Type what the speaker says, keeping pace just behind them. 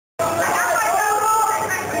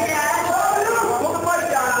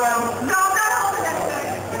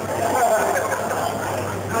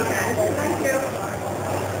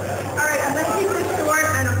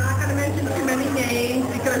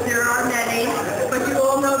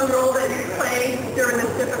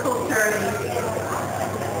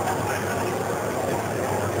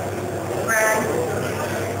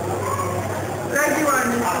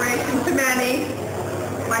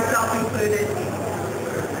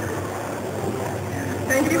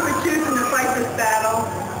you for choosing to fight this battle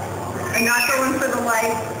and not going for the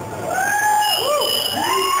light.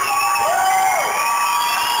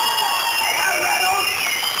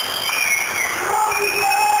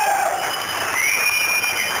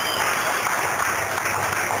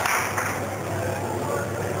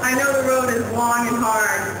 I know the road is long and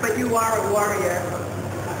hard, but you are a warrior.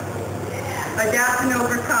 Adapt and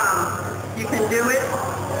overcome. You can do it.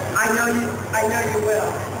 I know you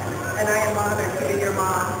will. And I am honored to be your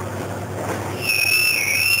mom.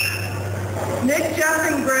 Nick,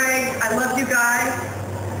 Jeff, and Greg, I love you guys.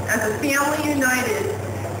 As a family united,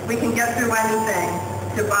 we can get through anything.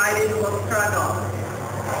 Divided, we'll struggle.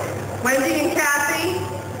 Wendy and Kathy,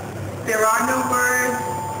 there are no words.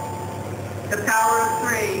 The power of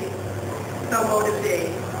three, so motivate.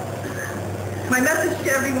 My message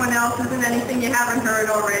to everyone else isn't anything you haven't heard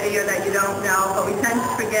already or that you don't know, but we tend to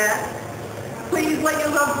forget. Please let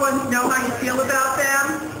your loved ones know how you feel about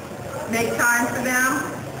them. Make time for them.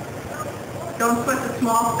 Don't sweat the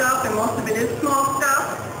small stuff, and most of it is small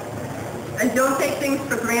stuff. And don't take things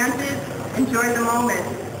for granted. Enjoy the moment,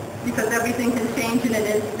 because everything can change in an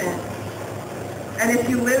instant. And if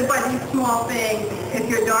you live by these small things, if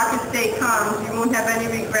your darkest day comes, you won't have any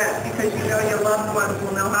regrets because you know your loved ones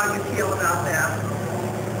will know how you feel about them.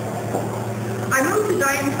 I moved to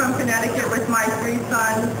Dayton from Connecticut with my 3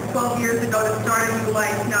 sons 12 years ago to start a new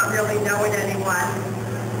life, not really knowing anyone.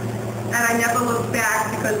 And I never looked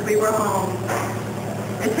back because we were home.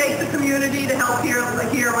 It takes a community to help heal a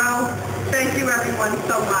hero. Thank you everyone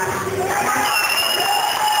so much.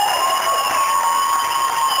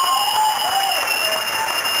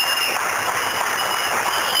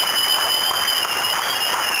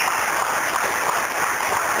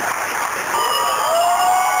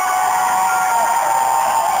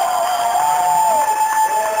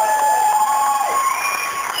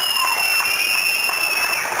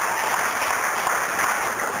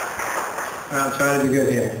 I'll try to be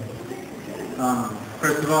good here.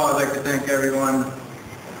 First of all, I'd like to thank everyone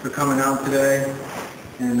for coming out today,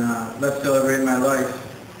 and let's celebrate my life.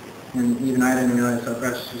 And even I didn't realize how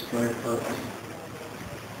precious this life was.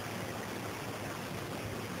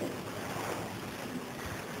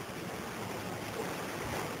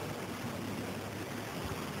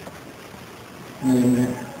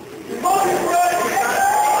 Amen.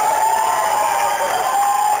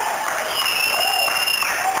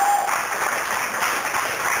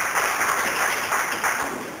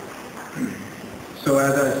 So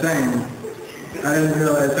as I was saying, I didn't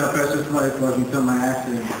realize how precious life was until my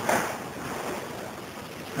accident.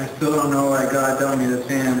 I still don't know why God dealt me this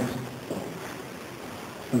hand.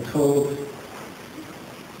 I'm told,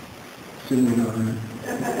 shouldn't be knowing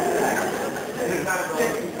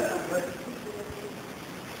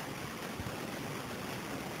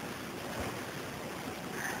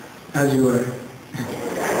as you were.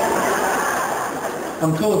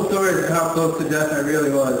 I'm told stories of how close to death I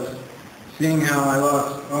really was. Seeing how I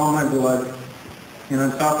lost all my blood, and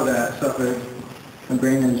on top of that, suffered a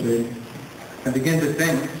brain injury, I begin to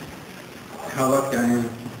think how lucky I am.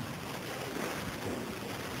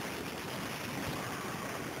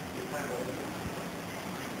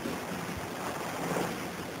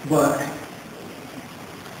 But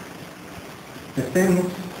the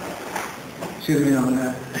things, excuse me on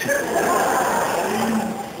that.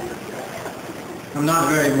 I'm not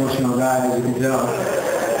a very emotional guy, as you can tell.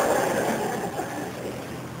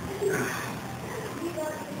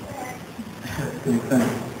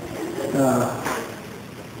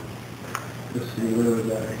 Let's see, where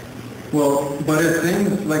was I? Well, but if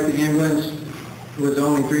things like the ambulance was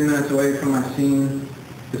only 3 minutes away from my scene,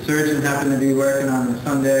 the surgeon happened to be working on a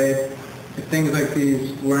Sunday, if things like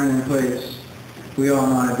these weren't in place, we all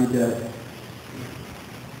know I'd be dead.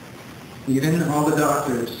 Even all the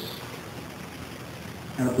doctors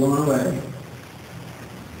are blown away.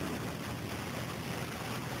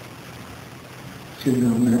 Excuse me a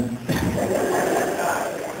minute.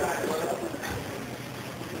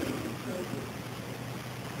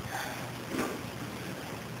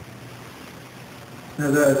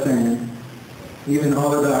 As I was saying, even all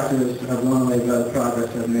the doctors are blown away by the progress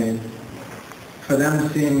I've made. For them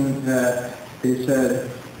seeing that they said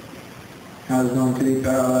I was going to be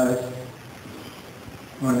paralyzed,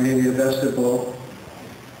 or maybe a vegetable,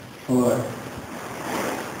 or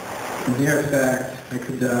the mere fact I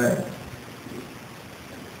could die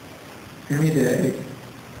any day.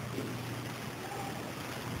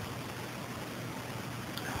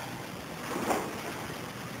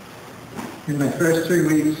 In my first 3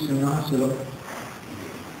 weeks in the hospital,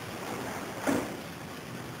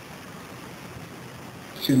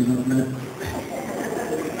 excuse me a minute.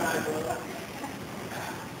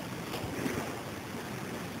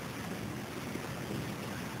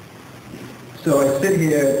 So I sit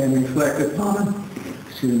here and reflect upon,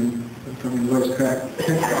 excuse me, from my voice crack.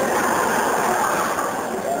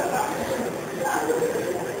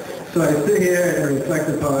 So I sit here and reflect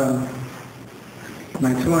upon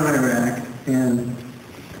my tour in Iraq and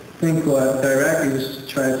think what the Iraqis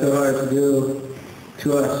tried so hard to do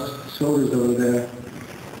to us soldiers over there,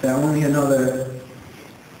 that only another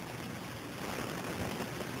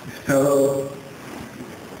fellow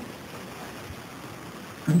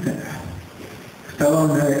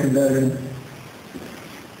American veteran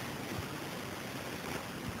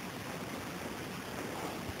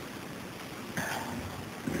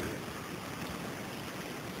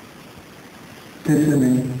did to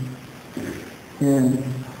me, and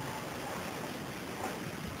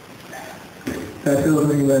that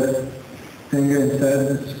fills me with anger and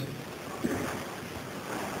sadness.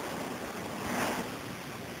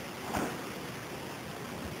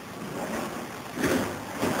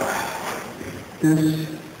 This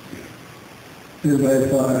is by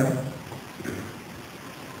far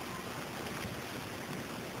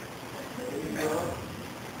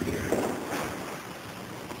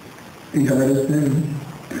the hardest thing.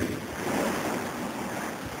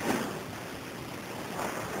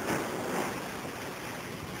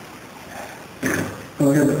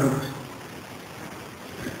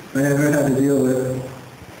 I ever had to deal with.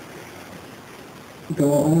 The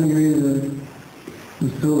only reason I'm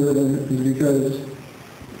still living is because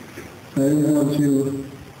I didn't want to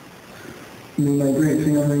leave my great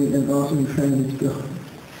family and awesome friends go.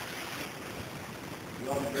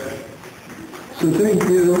 So thank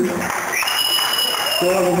you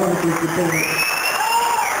for all the wonderful support.